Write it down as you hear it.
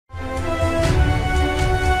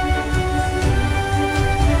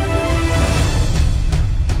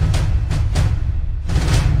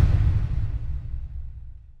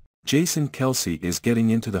Jason Kelce is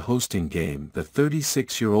getting into the hosting game. The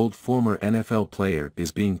 36-year-old former NFL player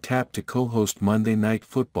is being tapped to co-host Monday Night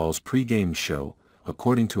Football's pregame show,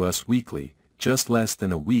 according to Us Weekly, just less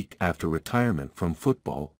than a week after retirement from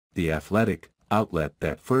football. The Athletic, outlet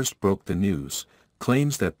that first broke the news,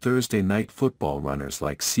 claims that Thursday Night Football runners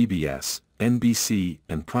like CBS, NBC,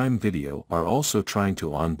 and Prime Video are also trying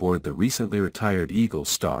to onboard the recently retired Eagles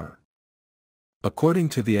star. According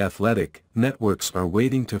to The Athletic, networks are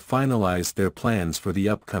waiting to finalize their plans for the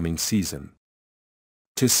upcoming season.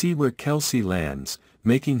 To see where Kelce lands,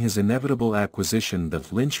 making his inevitable acquisition the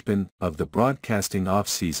linchpin of the broadcasting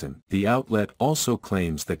offseason, the outlet also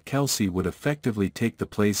claims that Kelce would effectively take the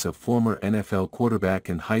place of former NFL quarterback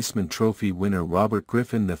and Heisman Trophy winner Robert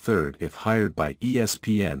Griffin III if hired by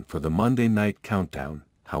ESPN for the Monday Night Countdown.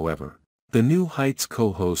 However, the New Heights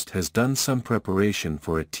co-host has done some preparation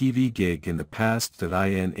for a TV gig in the past.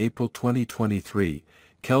 In April 2023,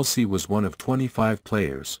 Kelce was one of 25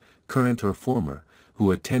 players, current or former,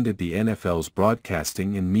 who attended the NFL's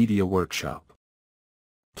Broadcasting and Media Workshop.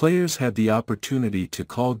 Players had the opportunity to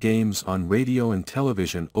call games on radio and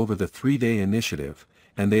television over the 3-day initiative,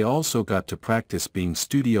 and they also got to practice being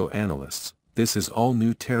studio analysts. This is all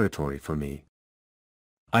new territory for me.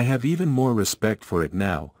 I have even more respect for it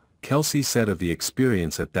now, Kelce said of the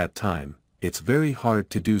experience at that time. It's very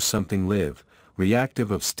hard to do something live,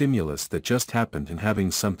 reactive of stimulus that just happened and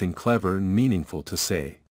having something clever and meaningful to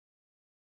say.